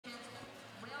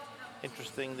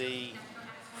Interesting, the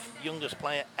youngest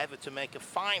player ever to make a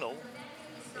final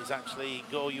is actually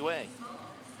Go Yue.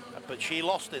 But she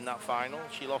lost in that final.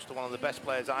 She lost to one of the best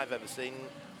players I've ever seen,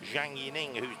 Zhang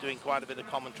Yining, who's doing quite a bit of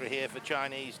commentary here for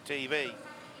Chinese TV.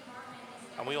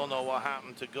 And we all know what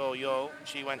happened to Go Yue.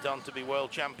 She went on to be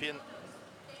world champion.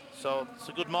 So it's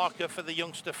a good marker for the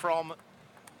youngster from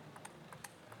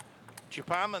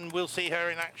Japan, and we'll see her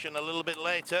in action a little bit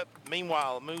later.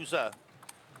 Meanwhile, Musa,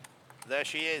 there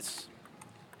she is.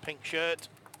 Pink shirt,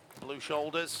 blue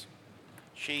shoulders.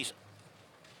 She's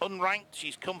unranked.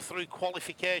 She's come through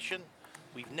qualification.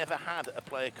 We've never had a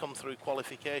player come through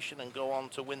qualification and go on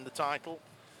to win the title.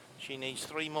 She needs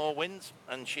 3 more wins,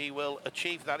 and she will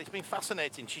achieve that. It's been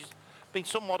fascinating. She's been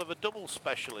somewhat of a double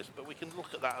specialist, but we can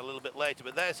look at that a little bit later.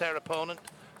 But there's her opponent,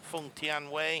 Feng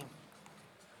Tianwei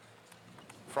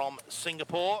from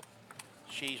Singapore.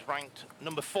 She's ranked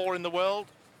number 4 in the world,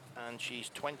 and she's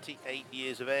 28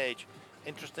 years of age.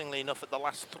 Interestingly enough, at the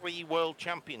last 3 World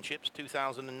Championships,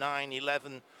 2009,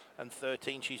 11 and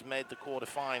 13, she's made the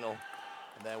quarter-final.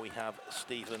 And there we have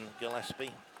Stephen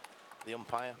Gillespie, the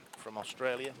umpire from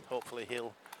Australia. Hopefully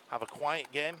he'll have a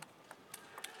quiet game.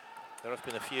 There have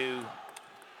been a few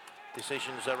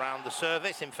decisions around the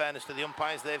service. In fairness to the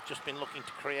umpires, they've just been looking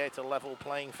to create a level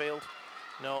playing field.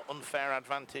 No unfair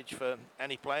advantage for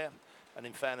any player. And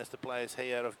in fairness, the players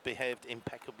here have behaved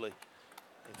impeccably.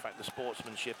 In fact, the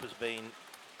sportsmanship has been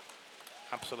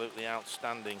absolutely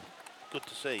outstanding. Good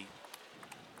to see.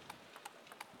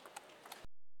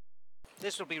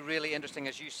 This will be really interesting,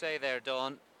 as you say there,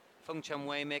 Don. Feng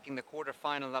Tianwei making the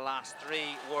quarter-final in the last 3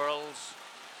 Worlds.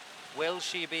 Will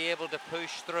she be able to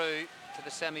push through to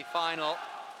the semi-final?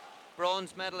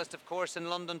 Bronze medalist, of course, in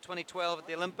London 2012 at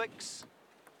the Olympics.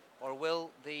 Or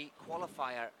will the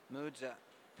qualifier, Musa,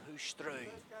 push through?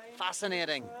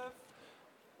 Fascinating.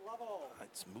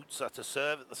 It's Musa to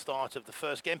serve at the start of the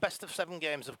first game. Best of 7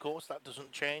 games, of course. That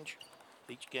doesn't change.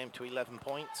 Each game to 11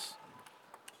 points.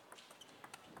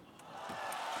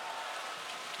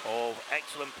 Oh,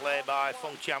 excellent play by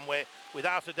Feng Tianwei.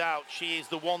 Without a doubt, she is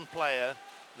the one player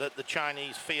that the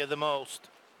Chinese fear the most.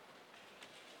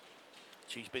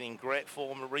 She's been in great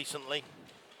form recently.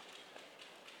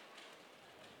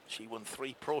 She won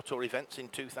 3 Pro Tour events in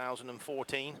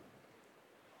 2014.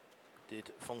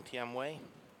 Did Feng Tianwei.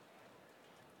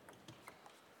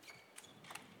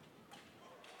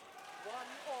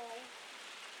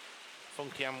 Feng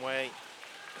Tianwei,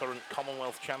 current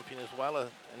Commonwealth champion as well, an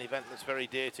event that's very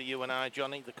dear to you and I,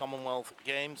 Johnny, the Commonwealth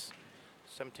Games.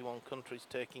 71 countries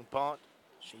taking part.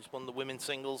 She's won the women's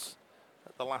singles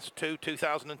at the last 2,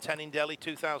 2010 in Delhi,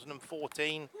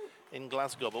 2014 in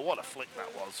Glasgow. But what a flick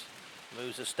that was.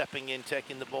 Musa stepping in,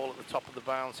 taking the ball at the top of the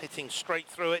bounce, hitting straight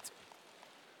through it.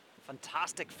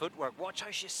 Fantastic footwork. Watch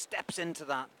how she steps into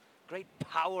that. Great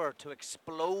power to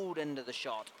explode into the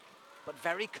shot, but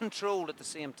very controlled at the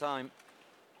same time.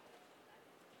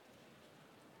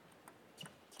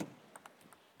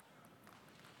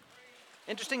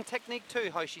 Interesting technique too,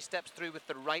 how she steps through with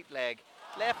the right leg.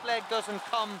 Left leg doesn't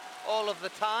come all of the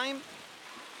time.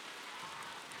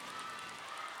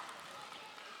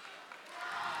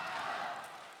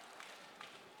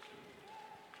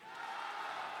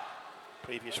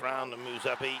 Previous round,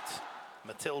 Musa beat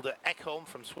Matilda Ekholm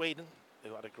from Sweden,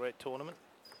 who had a great tournament.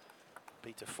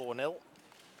 Beat her 4-0.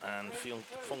 And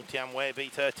Feng Tianwei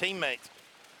beat her teammate,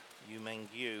 Yu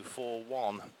Mengyu,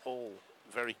 4-1. All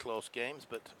very close games,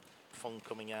 but Feng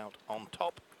coming out on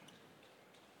top.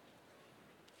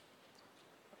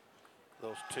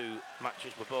 Those 2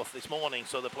 matches were both this morning,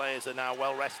 so the players are now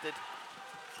well rested.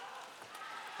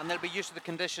 And they'll be used to the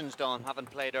conditions, Don, having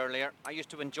played earlier. I used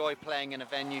to enjoy playing in a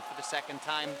venue for the 2nd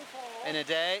time in a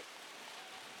day.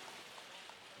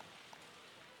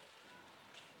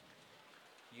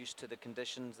 Used to the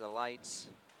conditions, the lights,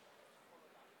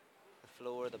 the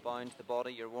floor, the bounce, the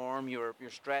body. You're warm, you're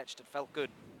stretched. It felt good.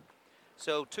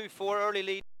 So 2-4 early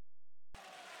lead.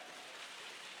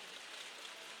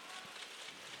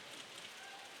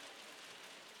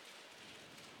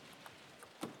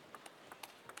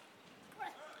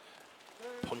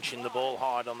 Punching the ball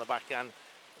hard on the backhand.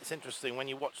 It's interesting when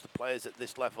you watch the players at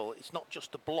this level, it's not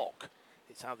just a block,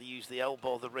 it's how they use the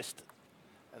elbow, the wrist,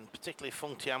 and particularly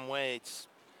Feng Tianwei, it's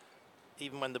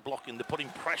even when they're blocking, they're putting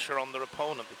pressure on their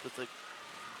opponent because the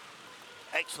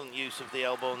excellent use of the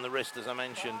elbow and the wrist, as I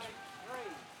mentioned.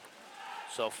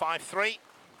 So 5-3.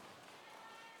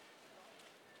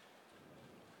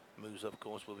 Musa, of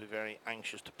course, will be very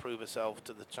anxious to prove herself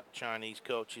to the Chinese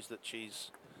coaches that she's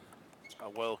a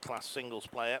world-class singles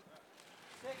player.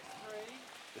 6-3.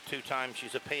 The 2 times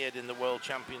she's appeared in the World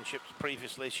Championships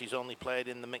previously, she's only played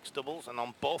in the mixed doubles, and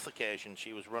on both occasions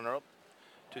she was runner-up.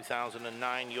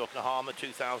 2009 Yokohama,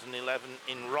 2011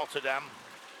 in Rotterdam.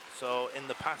 So in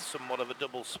the past, somewhat of a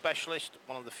double specialist.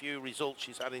 One of the few results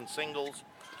she's had in singles.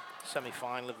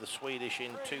 Semi-final of the Swedish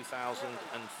in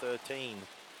 2013.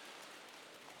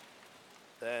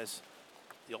 There's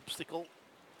the obstacle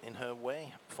in her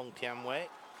way, Feng Tianwei.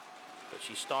 But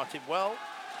she started well.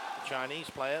 The Chinese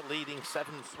player leading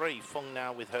 7-3. Feng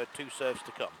now with her 2 serves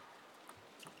to come.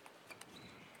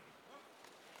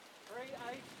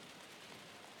 3-8.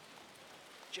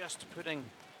 Just putting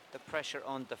the pressure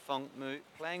on the Feng,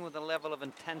 playing with a level of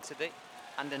intensity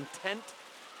and intent.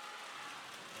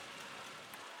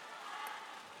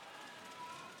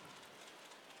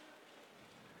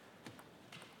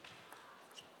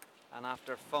 And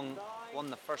after Feng won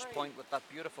the first point with that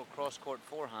beautiful cross-court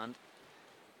forehand,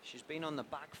 she's been on the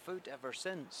back foot ever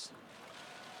since.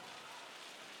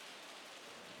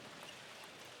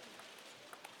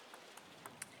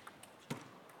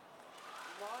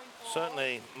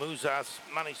 Certainly, Musa's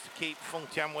managed to keep Feng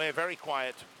Tianwei very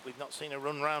quiet. We've not seen her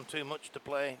run round too much to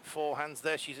play forehands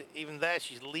there. She's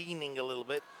leaning a little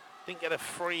bit. Didn't get a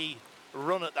free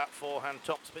run at that forehand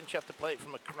topspin. She had to play it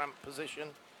from a cramped position.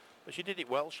 But she did it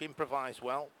well. She improvised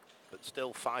well, but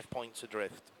still 5 points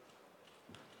adrift.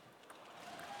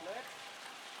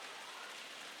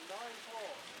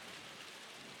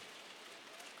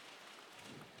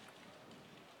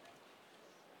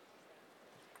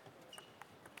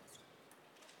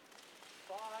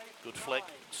 Good flick,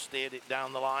 steered it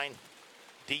down the line,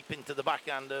 deep into the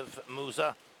backhand of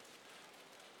Musa.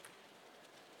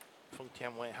 Feng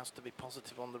Tianwei has to be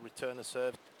positive on the returner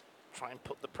serve, try and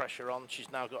put the pressure on.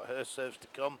 She's now got her serves to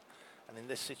come, and in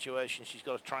this situation she's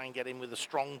got to try and get in with a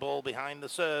strong ball behind the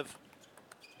serve.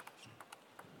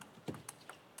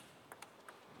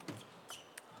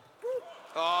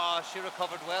 Oh, she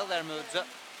recovered well there, Musa.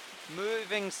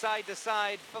 Moving side to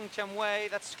side, Feng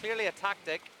Tianwei, that's clearly a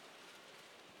tactic.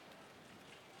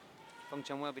 Feng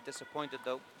Tianwei will be disappointed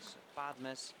though. It's a bad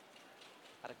miss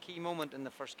at a key moment in the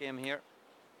first game here.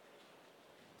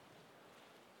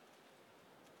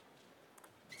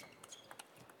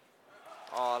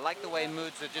 Oh, I like the way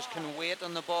Musa just can wait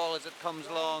on the ball as it comes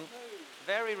along.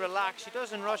 Very relaxed. She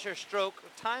doesn't rush her stroke.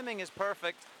 The timing is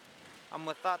perfect. And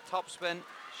with that topspin,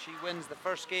 she wins the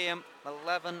first game,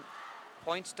 11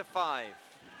 points to 5.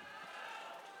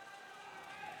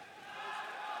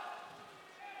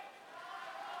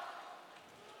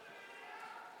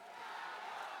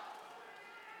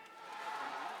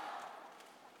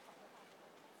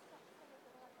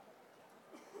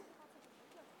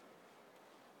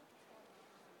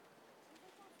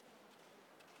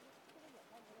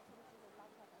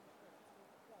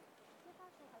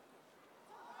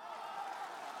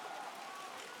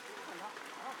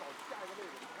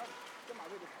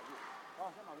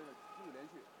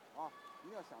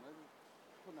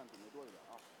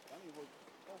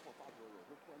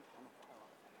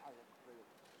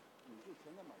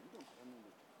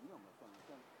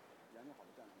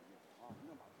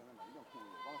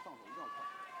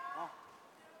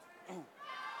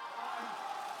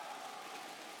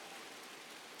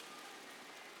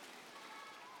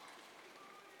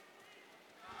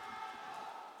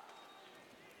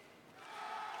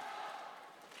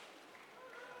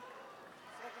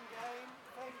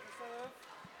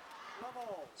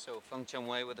 So Feng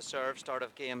Tianwei with the serve, start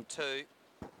of game 2.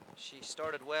 She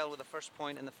started well with the first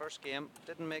point in the first game.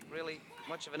 Didn't make really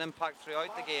much of an impact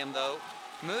throughout the game though.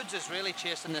 Moods is really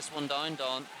chasing this one down,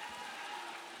 Don.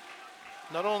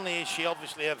 Not only is she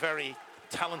obviously a very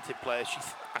talented player,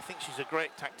 I think she's a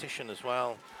great tactician as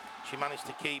well. She managed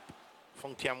to keep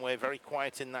Feng Tianwei very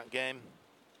quiet in that game.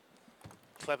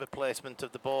 Clever placement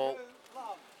of the ball.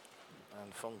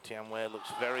 And Feng Tianwei looks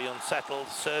very unsettled.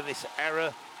 Service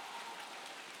error.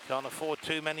 Can't afford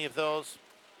too many of those.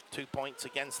 2 points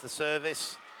against the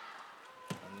service.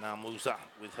 And now Musa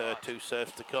with her 2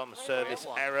 serves to come. Service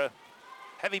error.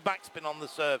 Heavy backspin on the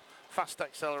serve. Fast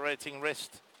accelerating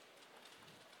wrist.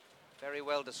 Very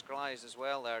well disguised as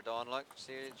well there, Don. Look,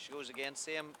 see, she goes again,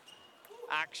 same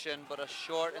action, but a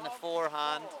short in the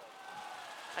forehand.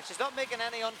 And she's not making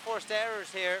any unforced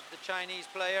errors here, the Chinese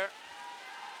player.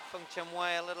 Feng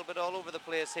Tianwei a little bit all over the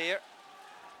place here.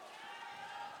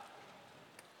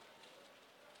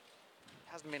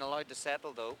 Hasn't been allowed to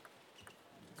settle though.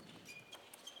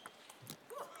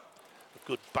 A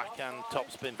good backhand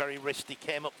topspin, very wristy,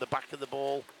 came up the back of the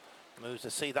ball. Moves to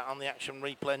see that on the action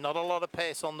replay. Not a lot of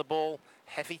pace on the ball.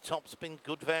 Heavy topspin,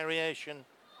 good variation.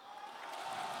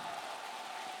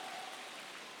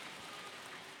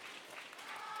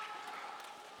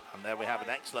 And there we have an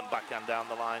excellent backhand down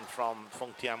the line from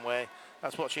Feng Tianwei.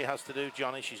 That's what she has to do,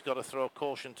 Johnny. She's got to throw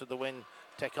caution to the wind,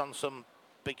 take on some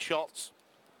big shots.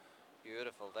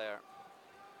 Beautiful there.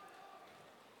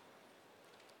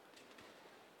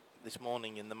 This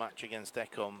morning in the match against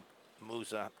Ekholm,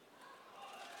 Musa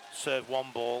served one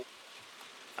ball,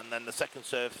 and then the second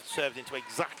serve served into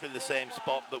exactly the same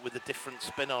spot, but with a different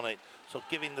spin on it. So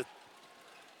giving the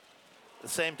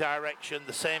same direction,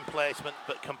 the same placement,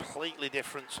 but completely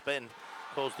different spin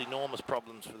caused enormous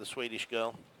problems for the Swedish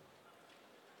girl.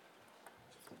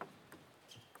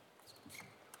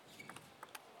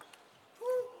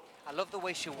 I love the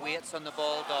way she waits on the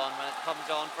ball, Dawn, when it comes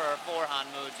on for her forehand,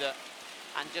 Musa,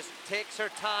 and just takes her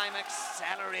time,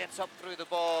 accelerates up through the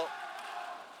ball.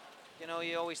 You know,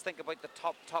 you always think about the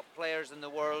top players in the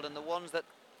world, and the ones that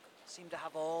seem to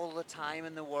have all the time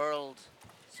in the world.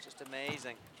 It's just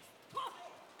amazing.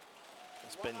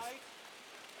 It's been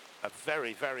a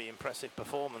very, very impressive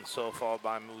performance so far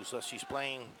by Musa. She's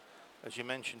playing, as you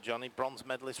mentioned, Johnny, bronze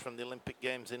medalist from the Olympic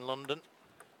Games in London.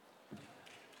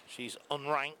 She's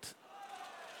unranked,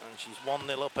 and she's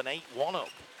 1-0 up and 8-1 up.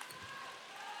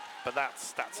 But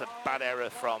that's a bad error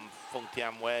from Feng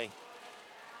Tianwei.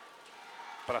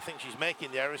 But I think she's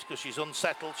making the errors because she's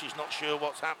unsettled. She's not sure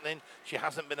what's happening. She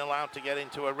hasn't been allowed to get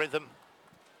into a rhythm.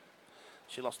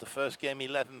 She lost the first game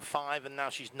 11-5, and now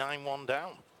she's 9-1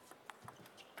 down.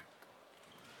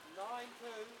 9-2.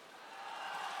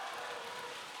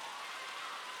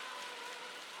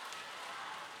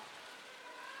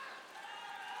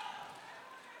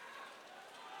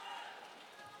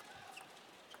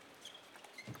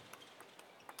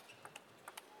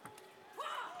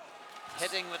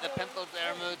 Hitting with the pimples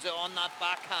there, Musa, on that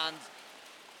backhand.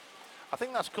 I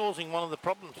think that's causing one of the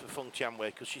problems for Feng Tianwei,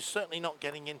 because she's certainly not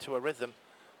getting into a rhythm.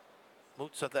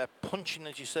 Musa there punching,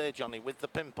 as you say, Johnny, with the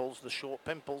pimples, the short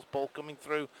pimples, ball coming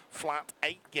through flat,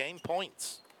 8 game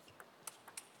points.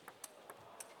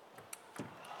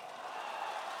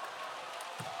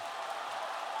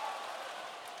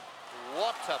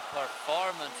 What a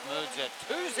performance, Musa.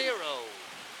 2-0.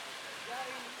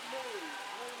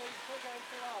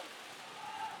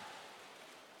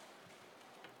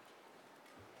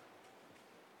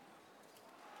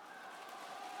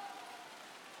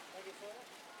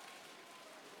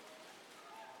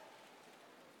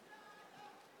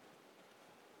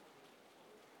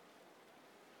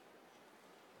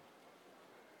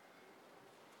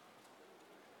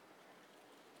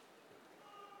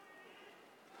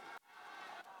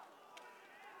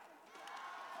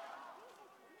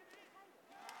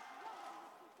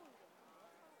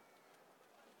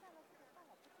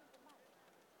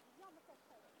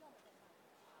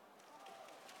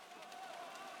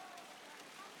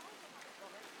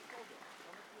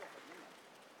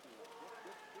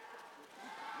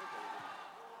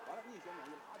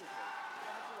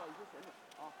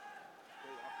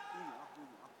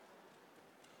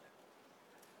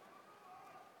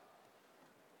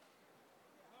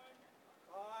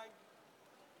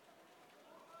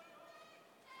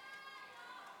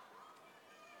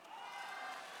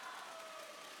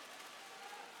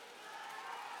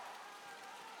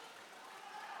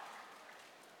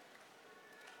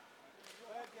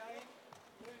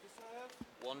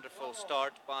 Wonderful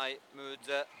start by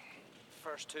Musa.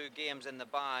 First 2 games in the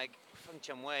bag. Feng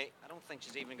Tianwei, I don't think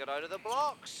she's even got out of the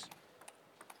blocks.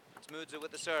 It's Musa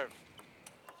with the serve.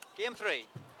 Game 3.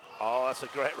 Oh, that's a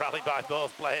great rally by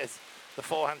both players. The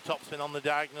forehand topspin on the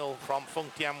diagonal from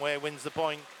Feng Tianwei wins the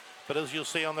point. But as you'll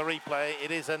see on the replay,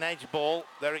 it is an edge ball.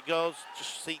 There it goes.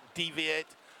 Just see it deviate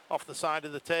off the side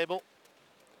of the table.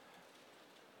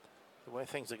 The way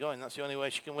things are going, that's the only way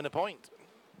she can win a point.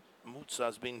 Musa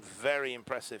has been very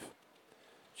impressive.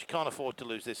 She can't afford to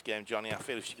lose this game, Johnny. I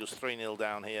feel if she goes 3-0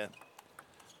 down here,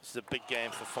 this is a big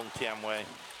game for Feng Tianwei.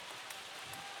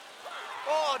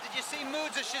 Oh, did you see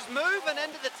Musa? She's moving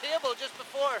into the table just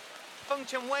before Feng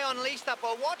Tianwei unleashed that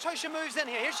ball. Watch how she moves in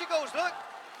here. Here she goes, look.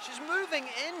 She's moving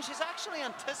in. She's actually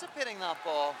anticipating that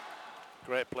ball.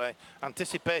 Great play.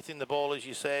 Anticipating the ball, as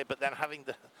you say, but then having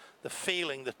the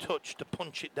feeling, the touch to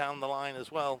punch it down the line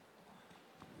as well.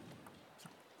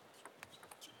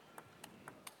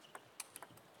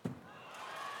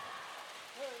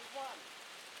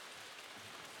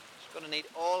 She's going to need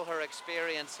all her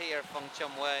experience here, Feng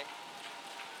Tianwei.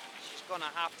 She's going to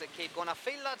have to keep going. I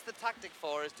feel that's the tactic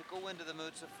for her, is to go into the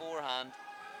Musa forehand,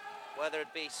 whether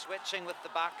it be switching with the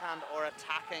backhand or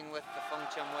attacking with the Feng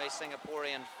Tianwei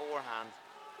Singaporean forehand.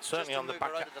 Certainly on the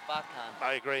backhand.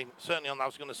 I agree. Certainly on, I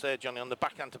was going to say, Johnny, on the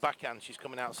backhand to backhand, she's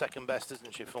coming out second best,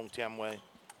 isn't she, Feng Tianwei?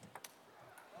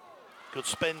 Good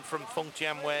spin from Feng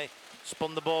Tianwei.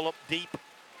 Spun the ball up deep.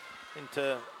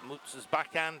 into Mutsa's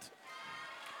backhand.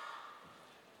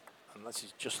 And this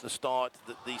is just the start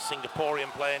that the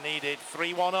Singaporean player needed.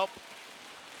 3-1 up.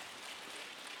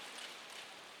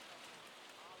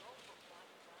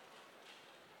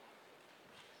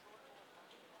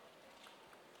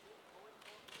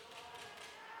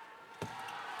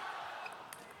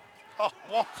 Oh,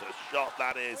 what a shot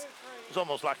that is. It was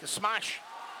almost like a smash.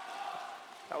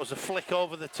 That was a flick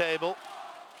over the table.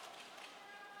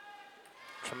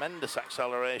 Tremendous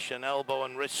acceleration, elbow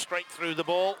and wrist straight through the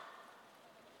ball.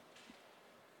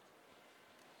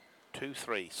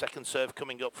 2-3, second serve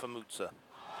coming up for Mutsa.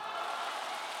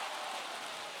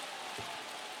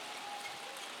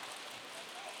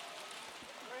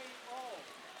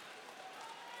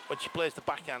 When she plays the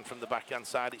backhand from the backhand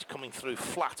side, it's coming through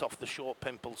flat off the short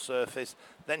pimple surface.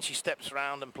 Then she steps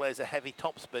around and plays a heavy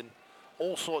topspin.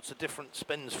 All sorts of different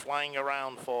spins flying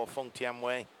around for Feng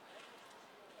Tianwei.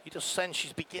 You just sense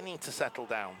she's beginning to settle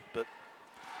down, but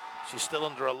she's still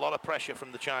under a lot of pressure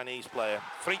from the Chinese player.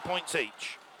 3 points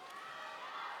each.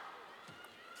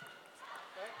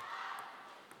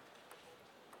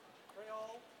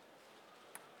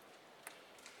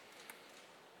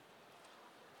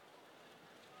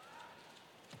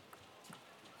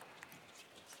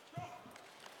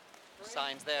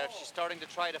 Signs there, she's starting to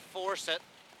try to force it.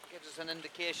 Gives us an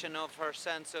indication of her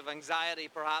sense of anxiety,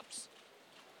 perhaps.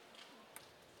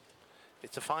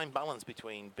 It's a fine balance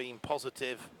between being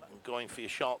positive and going for your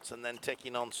shots and then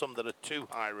taking on some that are too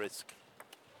high risk.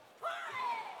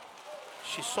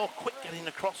 She's so quick getting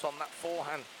across on that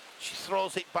forehand. She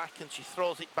throws it back and she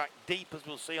throws it back deep, as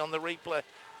we'll see on the replay.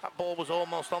 That ball was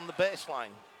almost on the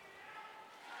baseline.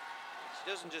 She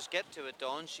doesn't just get to it,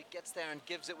 Dawn. She gets there and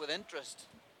gives it with interest.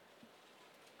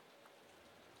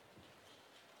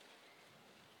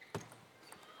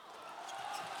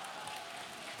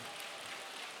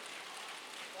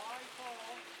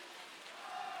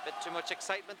 Bit too much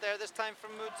excitement there this time from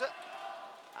Mutsa.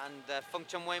 And Feng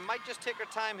Tianwei might just take her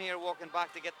time here walking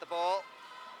back to get the ball.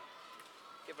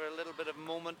 Give her a little bit of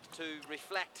moment to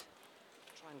reflect.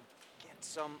 Try and get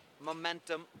some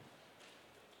momentum.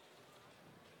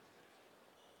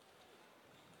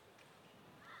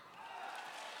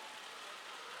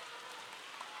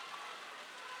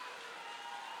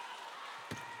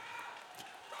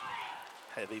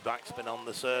 Heavy backspin on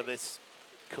the service,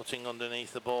 cutting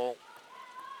underneath the ball.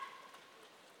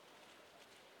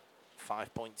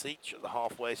 5 points each at the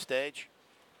halfway stage.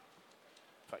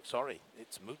 In fact, sorry,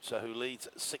 it's Mutsa who leads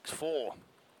 6-4.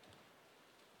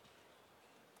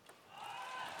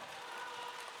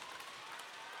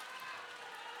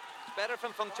 It's better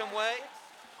from Feng Tianwei.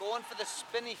 Going for the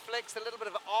spinny flicks, a little bit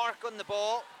of arc on the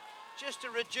ball, just to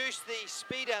reduce the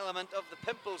speed element of the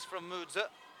pimples from Mutsa.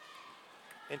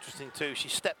 Interesting too, she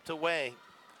stepped away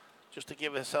just to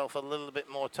give herself a little bit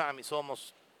more time. It's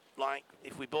almost like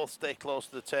if we both stay close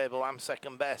to the table, I'm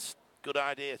second best. Good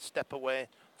idea, step away,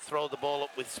 throw the ball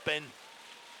up with spin.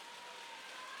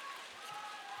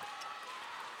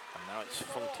 And now it's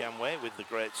Feng Tianwei with the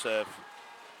great serve.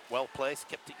 Well placed,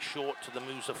 kept it short to the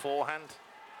Mutsa forehand.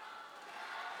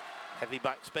 Heavy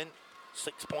backspin,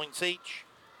 6 points each.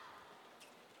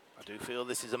 I do feel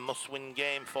this is a must-win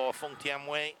game for Feng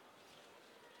Tianwei.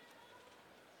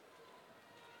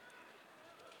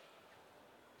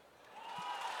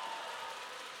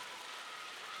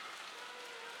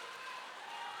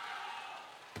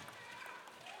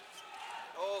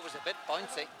 A bit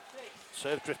bouncy.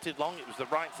 Serve drifted long, it was the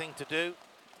right thing to do.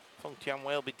 Feng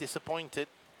Tianwei will be disappointed.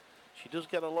 She does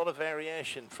get a lot of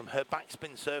variation from her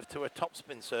backspin serve to her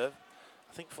topspin serve.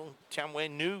 I think Feng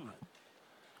Tianwei knew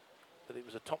that it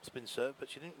was a topspin serve, but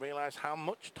she didn't realise how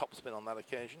much topspin on that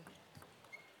occasion.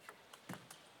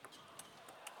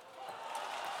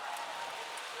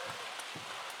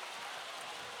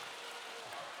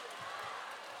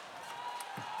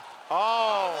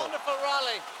 Oh! Wonderful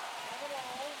rally.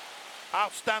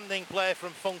 Outstanding play from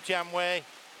Feng Tianwei.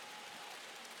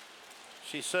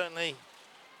 She's certainly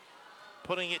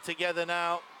putting it together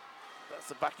now. That's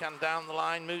the backhand down the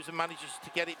line. Mutsa manages to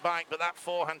get it back, but that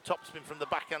forehand topspin from the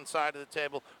backhand side of the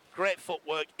table. Great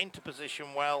footwork, into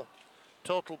position well.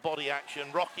 Total body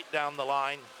action, rocket down the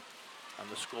line.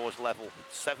 And the score's level,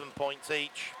 7 points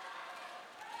each.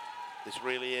 This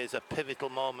really is a pivotal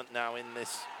moment now in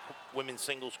this women's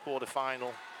singles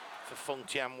quarter-final for Feng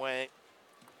Tianwei.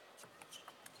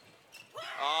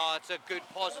 Oh, it's a good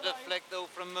positive flick though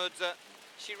from Mutsa.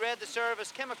 She read the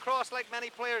service, came across like many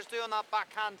players do on that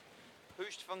backhand.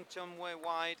 Pushed Feng Tianwei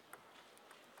wide.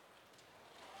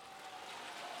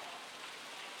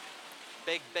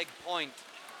 Big, big point.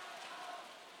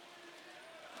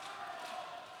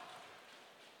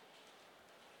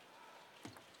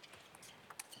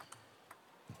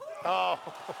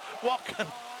 What can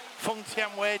Feng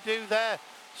Tianwei do there?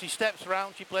 She steps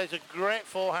around, she plays a great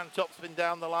forehand topspin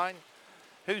down the line.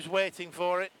 Who's waiting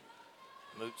for it?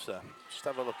 Mutsa. Just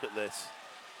have a look at this.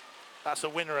 That's a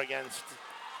winner against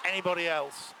anybody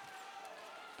else.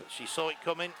 But she saw it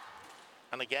coming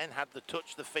and again had the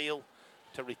touch, the feel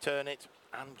to return it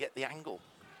and get the angle.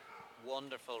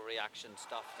 Wonderful reaction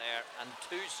stuff there. And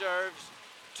 2 serves,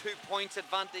 2 points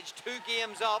advantage, 2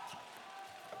 games up.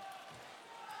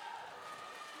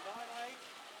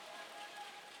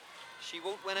 She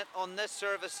won't win it on this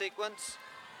service sequence.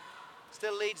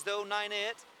 Still leads though, 9-8.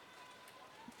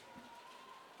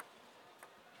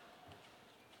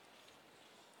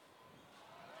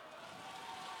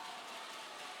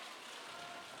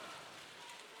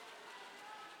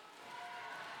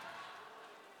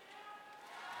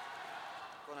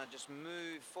 Gonna just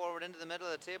move forward into the middle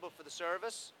of the table for the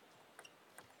service.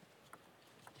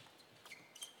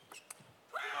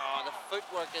 Oh, the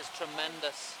footwork is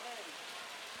tremendous.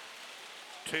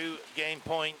 2 game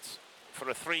points for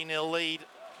a 3-0 lead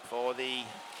for the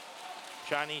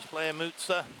Chinese player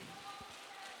Mutsa.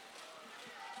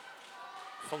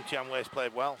 Feng Tianwei's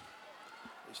played well.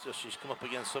 It's just she's come up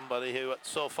against somebody who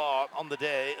so far on the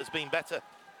day has been better.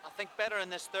 I think better in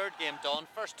this 3rd game, Don.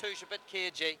 First 2 she's a bit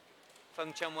cagey,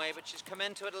 Feng Tianwei, but she's come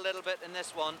into it a little bit in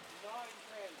this one.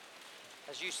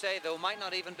 As you say though, might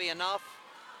not even be enough.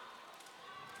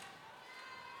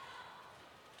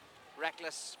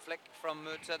 Reckless flick from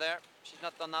Mutsa there. She's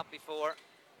not done that before.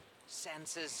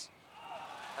 Senses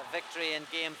a victory in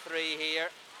game 3 here.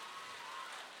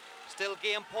 Still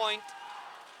game point.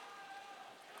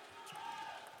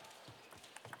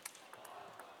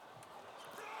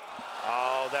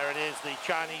 Oh, there it is, the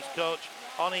Chinese coach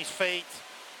on his feet.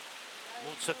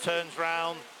 Mutsa turns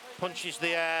round, punches the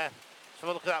air. Let's have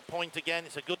a look at that point again.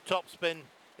 It's a good top spin.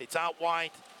 It's out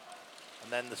wide.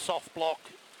 And then the soft block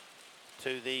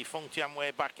to the Feng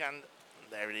Tianwei backhand.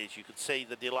 There it is. You could see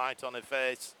the delight on her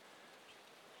face.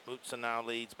 Mutsa now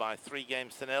leads by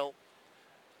 3-0.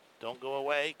 Don't go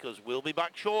away, because we'll be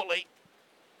back shortly.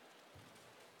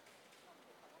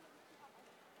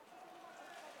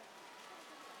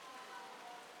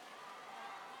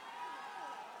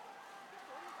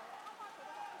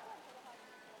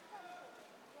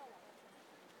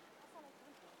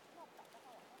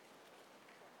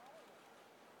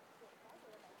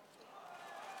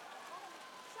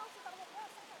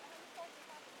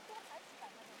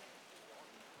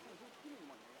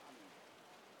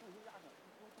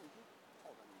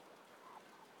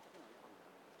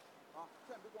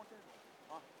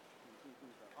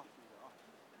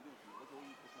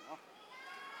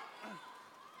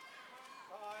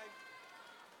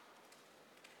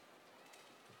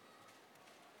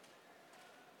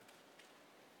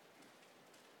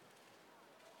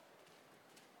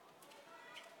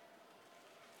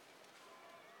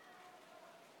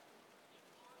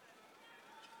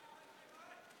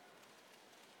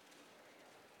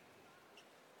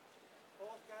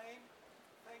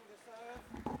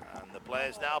 And the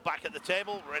players now back at the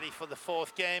table, ready for the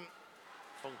 4th game.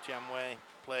 Feng Tianwei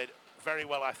played very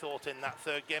well, I thought, in that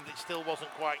 3rd game, but it still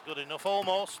wasn't quite good enough,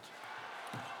 almost.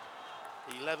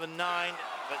 11-9,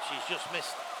 but she's just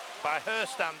missed, by her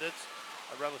standards,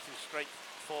 a relatively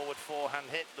straightforward forehand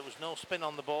hit. There was no spin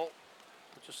on the ball.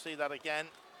 We'll just see that again.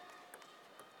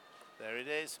 There it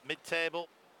is, mid-table.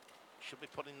 Should be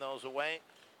putting those away.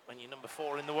 When you're number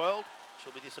 4 in the world,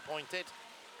 she'll be disappointed.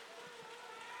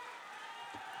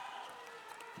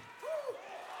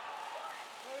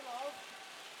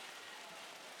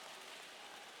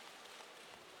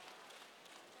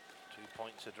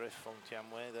 Points adrift, Feng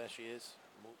Tianwei, there she is,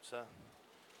 Mutsa.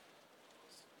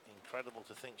 It's incredible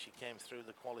to think she came through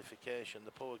the qualification.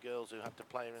 The poor girls who had to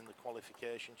play her in the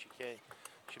qualification. She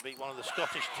beat one of the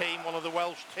Scottish team, one of the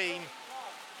Welsh team.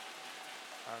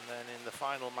 And then in the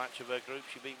final match of her group,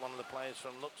 she beat one of the players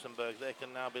from Luxembourg. They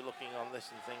can now be looking on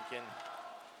this and thinking,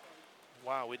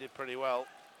 wow, we did pretty well.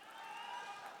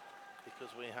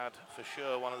 Because we had, for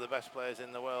sure, one of the best players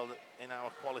in the world in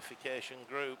our qualification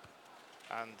group.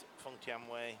 And Feng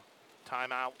Tianwei,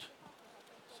 time out.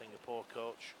 Singapore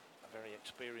coach, a very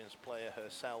experienced player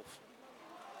herself.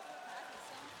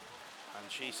 And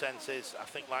she senses, I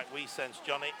think like we sense,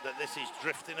 Johnny, that this is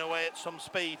drifting away at some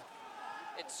speed.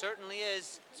 It certainly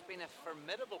is. It's been a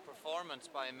formidable performance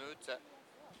by Mutsa.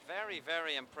 Very,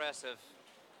 very impressive.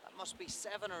 That must be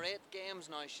 7 or 8 games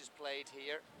now she's played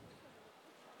here.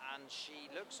 And she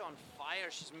looks on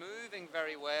fire. She's moving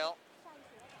very well.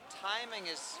 Timing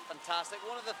is fantastic.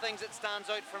 One of the things that stands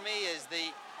out for me is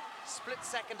the split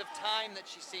second of time that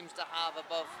she seems to have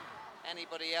above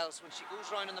anybody else. When she goes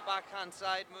round on the backhand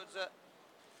side, Mutsa,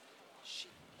 She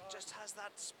just has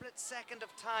that split second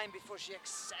of time before she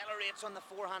accelerates on the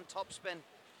forehand topspin.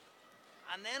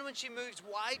 And then when she moves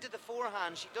wide to the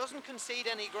forehand, she doesn't concede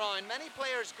any ground. Many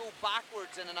players go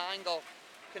backwards in an angle,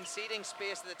 conceding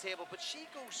space to the table, but she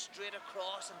goes straight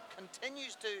across and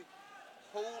continues to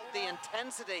hold the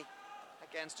intensity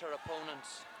against her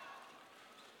opponents.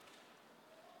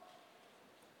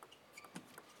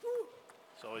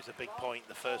 It's always a big point,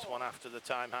 the first one after the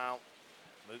timeout.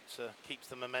 Mutsa keeps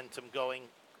the momentum going.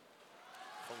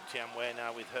 Feng Tianwei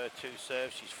now with her 2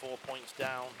 serves. She's 4 points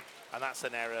down, and that's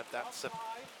an error.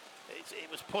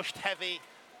 It was pushed heavy,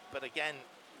 but again,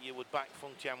 you would back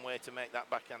Feng Tianwei to make that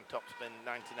backhand topspin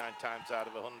 99 times out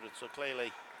of 100. So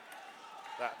clearly,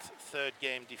 that 3rd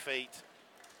game defeat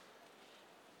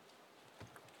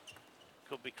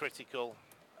could be critical.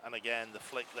 And again, the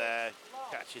flick there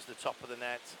catches the top of the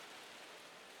net.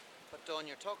 But Don,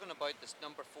 you're talking about this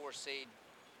number 4 seed,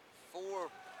 4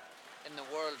 in the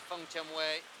world, Feng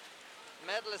Tianwei,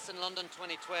 medalist in London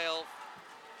 2012.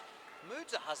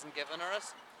 Mutsa hasn't given her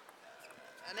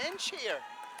an inch here.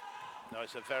 No,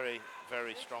 it's a very,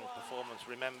 very strong performance.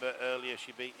 Remember earlier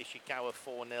she beat Ishikawa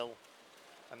 4-0,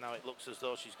 and now it looks as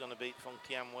though she's going to beat Feng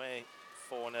Tianwei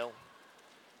 4-0.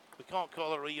 We can't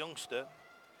call her a youngster,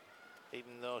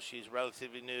 even though she's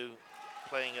relatively new,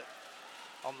 playing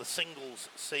on the singles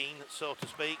scene, so to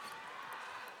speak.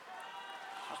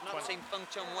 I've not seen Feng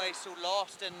Tianwei so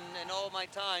lost in all my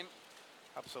time.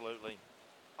 Absolutely.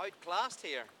 Outclassed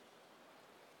here.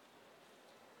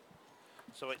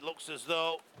 So it looks as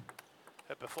though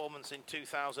her performance in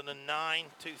 2009,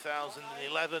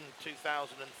 2011,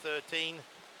 2013,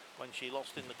 when she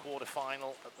lost in the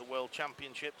quarter-final at the World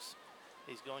Championships,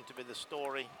 is going to be the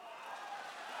story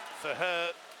for her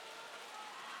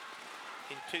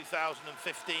in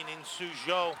 2015 in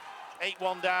Suzhou.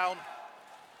 8-1 down.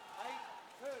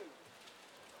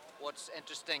 What's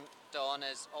interesting, Don,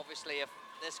 is obviously if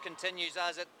this continues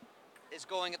as it is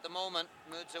going at the moment,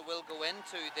 Mutsa will go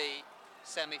into the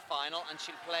semi-final and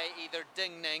she'll play either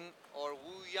Ding Ning or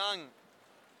Wu Yang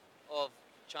of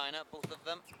China, both of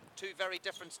them. 2 very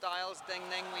different styles. Ding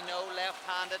Ning, we know,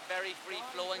 left-handed, very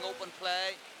free-flowing, open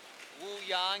play. Wu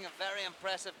Yang, a very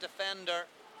impressive defender.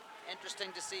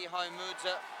 Interesting to see how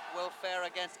Mutsa will fare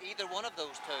against either one of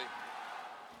those 2.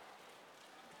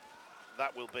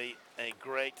 That will be a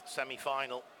great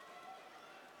semi-final.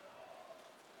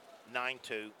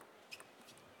 9-2.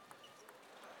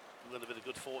 A little bit of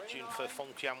good fortune for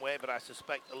Feng Tianwei, but I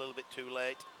suspect a little bit too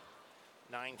late.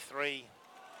 9-3.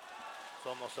 It's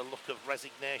almost a look of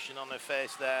resignation on her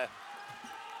face there.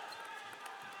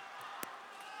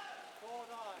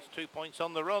 There's 2 points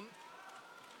on the run.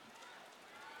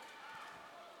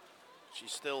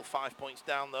 She's still 5 points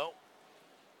down though.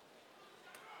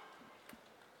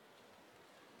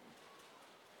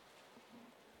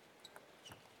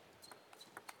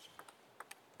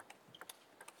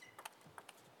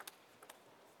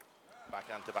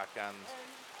 Backhand to backhand.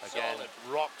 Again, solid.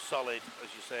 Rock solid, as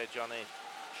you say, Johnny.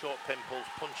 Short pimples,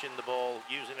 punching the ball,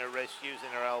 using her wrist, using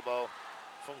her elbow.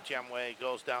 Feng Tianwei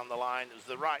goes down the line. It was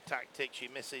the right tactic. She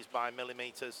misses by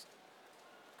millimeters.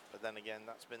 But then again,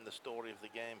 that's been the story of the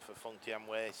game for Feng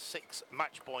Tianwei. 6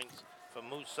 match points for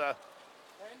Mutsa. 10-5.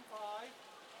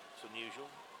 It's unusual.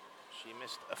 She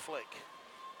missed a flick.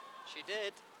 She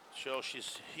did. Shows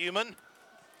she's human.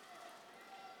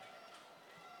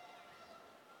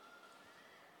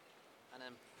 An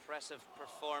impressive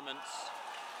performance.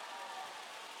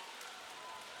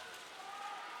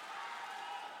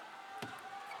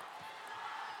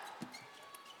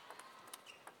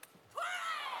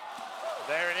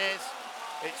 There it is.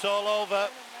 It's all over.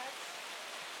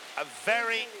 A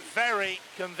very, very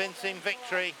convincing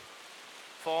victory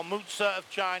for Mutsa of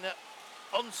China.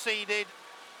 Unseeded,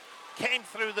 came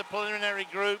through the preliminary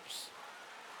groups,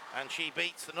 and she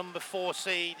beats the number 4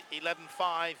 seed,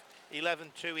 11-5,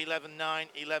 11-2, 11-9,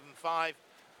 11-5.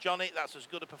 Johnny, that's as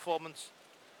good a performance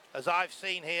as I've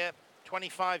seen here.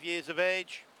 25 years of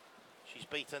age. She's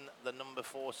beaten the number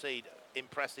 4 seed.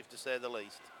 Impressive to say the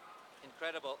least.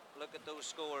 Incredible. Look at those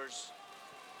scores.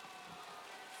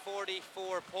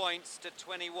 44 points to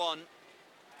 21.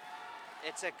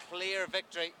 It's a clear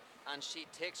victory, and she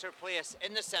takes her place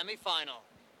in the semi-final.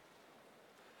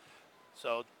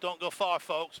 So don't go far,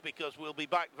 folks, because we'll be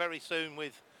back very soon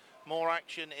with more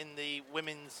action in the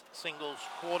women's singles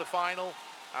quarter-final,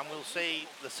 and we'll see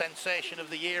the sensation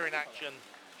of the year in action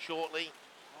shortly.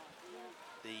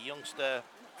 The youngster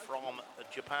from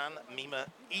Japan, Mima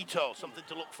Ito, something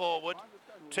to look forward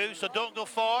to. So don't go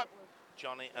far.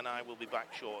 Johnny and I will be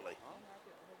back shortly.